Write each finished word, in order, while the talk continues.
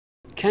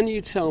Can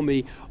you tell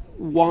me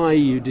why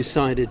you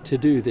decided to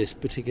do this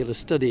particular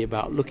study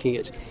about looking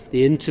at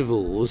the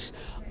intervals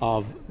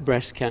of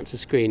breast cancer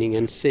screening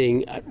and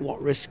seeing at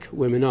what risk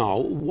women are?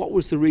 What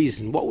was the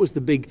reason? What was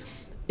the big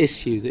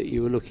issue that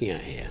you were looking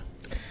at here?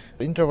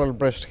 Interval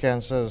breast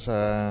cancers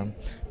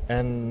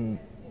and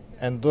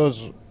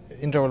those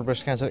interval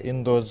breast cancer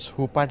in those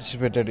who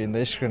participated in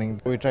the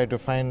screening. We try to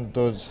find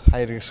those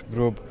high-risk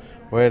group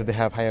where they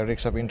have higher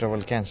risk of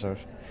interval cancer.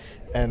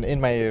 And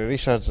in my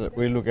research,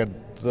 we look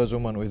at those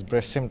women with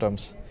breast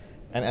symptoms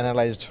and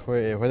analyzed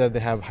whether they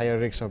have higher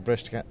risk of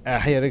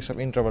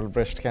interval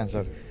breast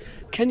cancer.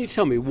 Can you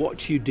tell me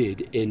what you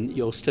did in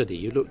your study?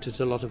 You looked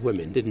at a lot of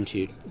women, didn't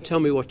you? Tell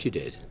me what you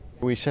did.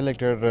 We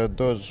selected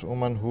those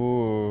women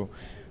who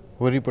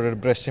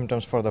reported breast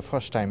symptoms for the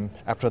first time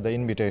after the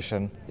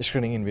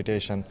screening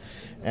invitation.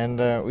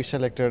 And we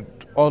selected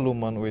all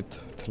women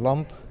with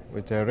lump,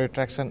 with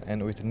retraction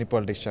and with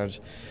nipple discharge,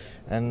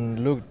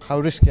 and looked how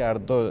risky are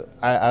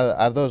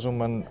those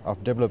women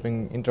of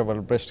developing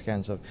interval breast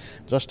cancer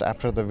just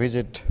after the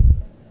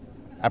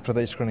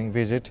screening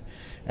visit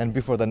and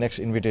before the next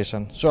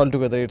invitation. So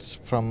altogether it's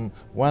from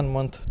 1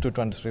 month to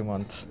 23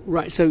 months.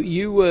 Right, so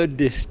you were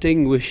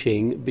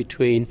distinguishing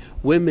between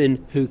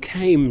women who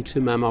came to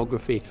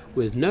mammography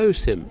with no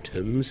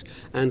symptoms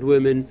and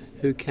women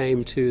who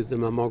came to the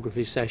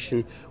mammography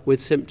session with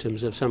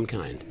symptoms of some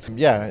kind.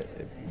 Yeah,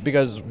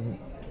 because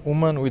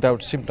women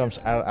without symptoms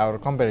are our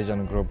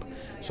comparison group.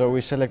 So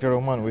we selected a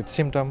woman with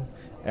symptom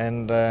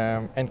and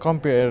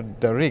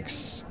compared the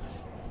risks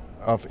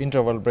of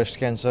interval breast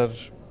cancer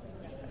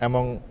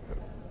among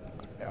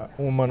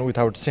women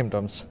without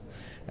symptoms,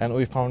 and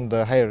we found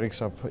the higher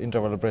risk of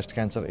interval breast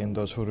cancer in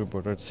those who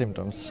reported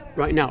symptoms.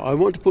 Right, now I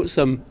want to put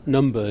some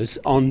numbers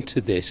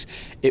onto this.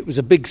 It was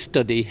a big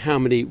study. How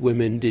many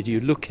women did you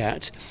look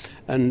at,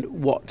 and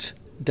what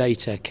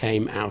data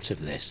came out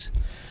of this?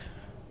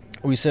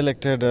 We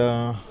selected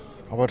about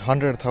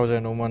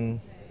 100,000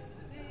 women,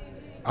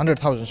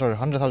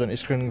 100,000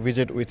 screening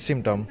visit with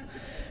symptom,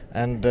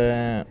 and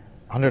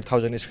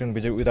 100,000 screening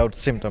visit without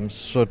symptoms.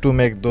 So to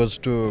make those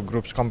two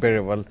groups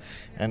comparable,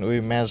 and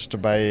we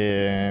matched by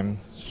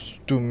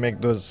to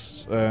make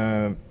those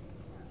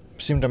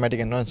symptomatic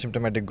and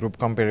non-symptomatic group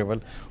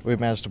comparable. We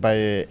matched by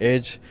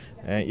age,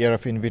 year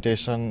of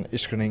invitation,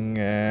 screening,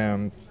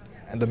 and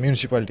the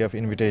municipality of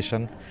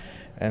invitation,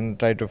 and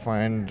try to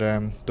find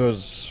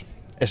those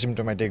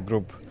asymptomatic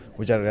group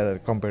which are rather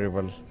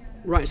comparable.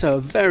 Right, so a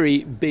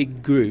very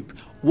big group.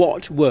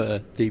 What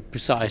were the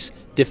precise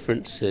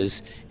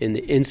differences in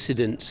the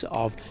incidence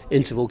of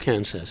interval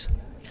cancers?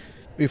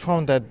 We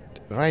found that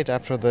right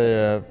after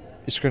the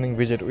screening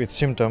visit with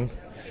symptom,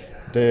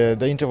 the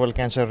interval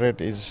cancer rate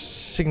is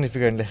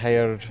significantly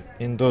higher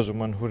in those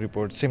women who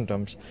report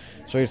symptoms.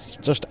 So it's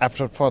just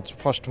after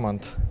first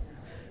month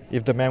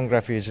if the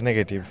mammography is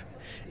negative.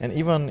 And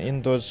even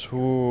in those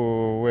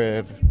who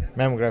were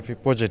mammography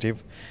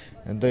positive,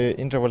 the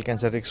interval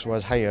cancer risk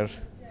was higher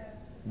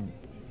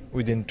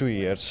within 2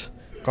 years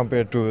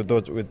compared to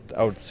those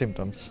without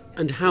symptoms.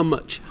 And how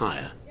much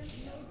higher?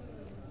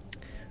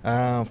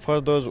 For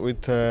those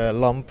with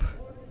lump,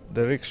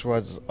 the risk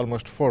was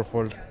almost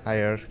 4-fold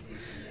higher,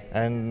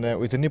 and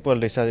with the nipple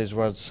discharge it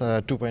was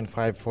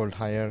 2.5-fold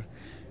higher,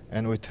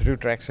 and with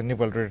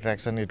nipple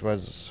retraction it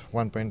was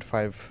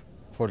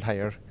 1.5-fold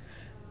higher.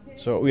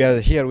 So we are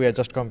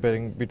just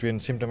comparing between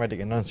symptomatic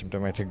and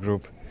non-symptomatic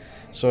group.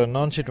 So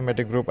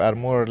non-symptomatic group are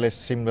more or less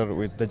similar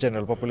with the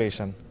general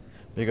population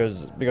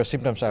because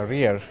symptoms are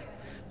rare.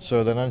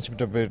 So the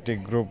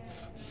non-symptomatic group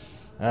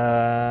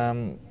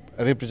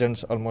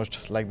represents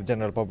almost like the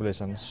general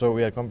population. So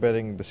we are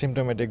comparing the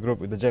symptomatic group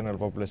with the general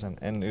population,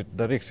 and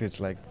the risk is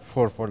like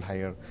 4-fold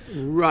higher.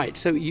 Right,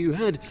 so you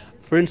had,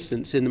 for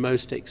instance, in the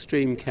most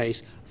extreme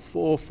case,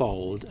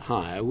 4-fold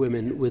higher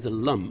women with a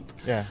lump.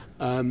 Yeah.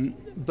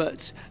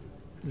 But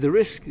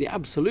the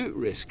absolute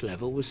risk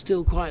level was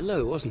still quite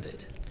low, wasn't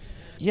it?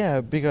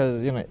 Yeah,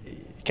 because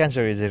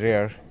cancer is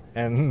rare,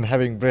 and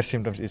having breast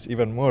symptoms is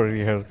even more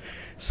rare.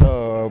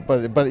 So,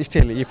 but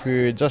still, if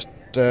we just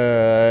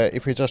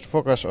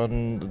focus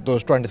on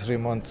those 23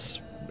 months,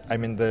 I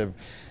mean the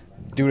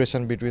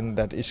duration between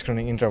that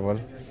screening interval.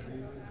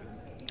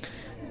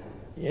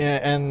 Yeah,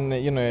 and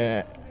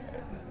the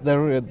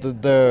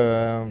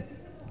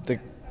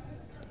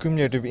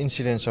cumulative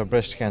incidence of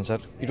breast cancer,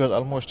 it was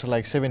almost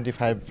like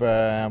 75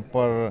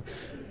 per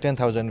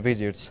 10,000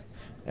 visits,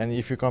 and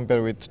if you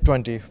compare with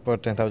 20 per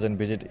 10,000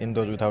 visits in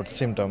those without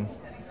symptom.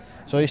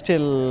 So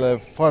still,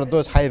 for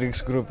those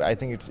high-risk group, I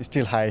think it's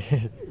still high.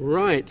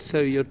 Right, so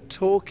you're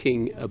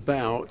talking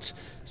about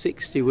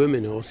 60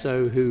 women or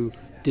so who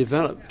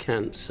developed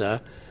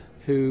cancer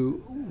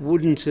who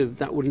wouldn't have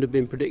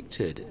been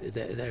predicted.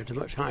 They're at a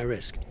much higher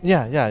risk.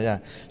 Yeah.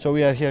 So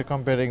we are here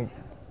comparing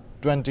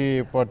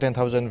 20 per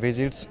 10,000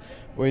 visits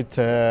with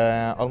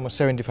almost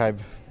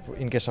 75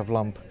 in case of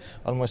lump,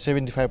 almost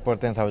 75 per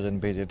 10,000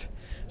 visits.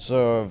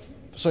 So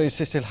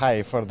it's still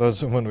high for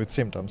those women with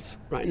symptoms.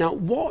 Right, now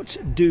what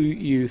do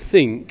you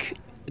think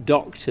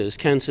doctors,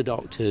 cancer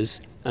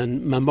doctors,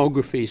 and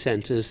mammography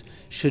centres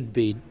should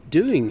be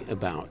doing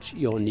about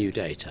your new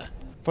data?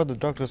 For the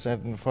doctors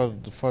and for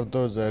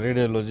those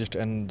radiologists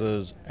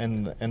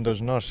and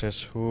those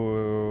nurses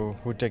who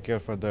take care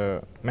for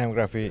the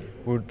mammography,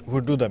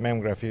 who do the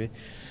mammography,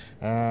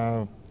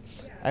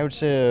 I would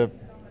say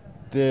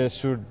they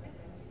should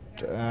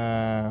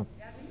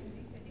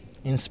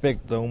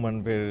inspect the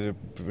woman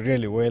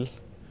really well,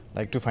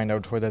 like to find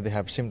out whether they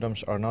have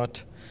symptoms or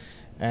not,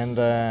 and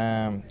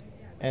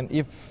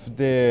if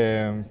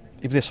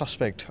they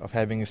suspect of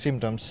having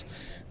symptoms,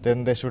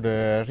 then they should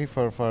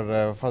refer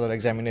for further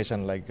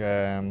examination like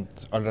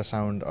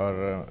ultrasound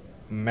or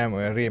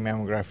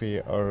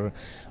re-mammography or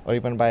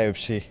even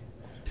biopsy.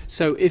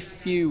 So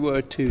if you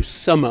were to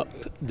sum up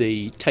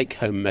the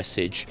take-home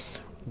message,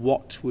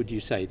 what would you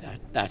say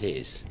that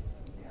is?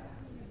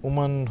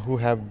 Women who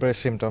have breast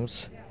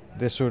symptoms,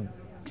 they should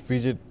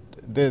visit.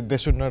 They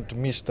should not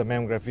miss the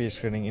mammography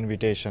screening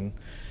invitation.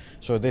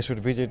 So they should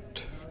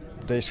visit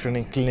the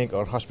screening clinic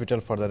or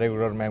hospital for the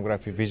regular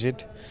mammography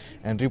visit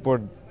and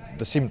report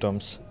the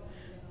symptoms.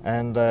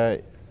 And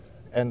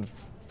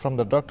from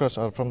the doctors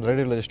or from the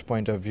radiologist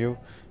point of view,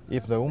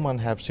 if the woman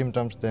have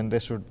symptoms, then they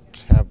should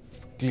have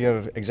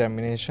clear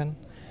examination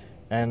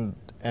and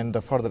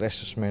the further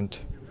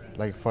assessment,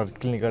 like for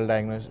clinical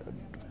diagnosis,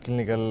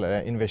 clinical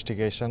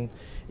investigation,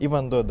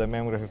 even though the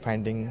mammography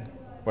finding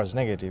was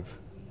negative.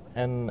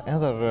 And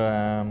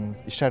another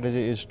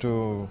strategy is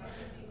to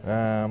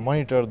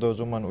monitor those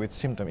women with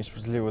symptoms,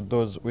 especially with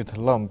those with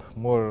lump,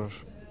 more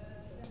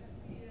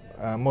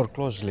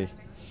closely,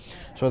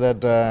 so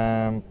that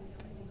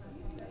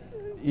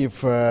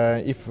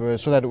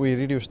so that we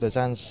reduce the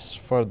chance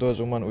for those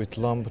women with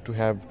lump to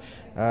have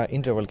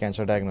interval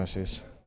cancer diagnosis.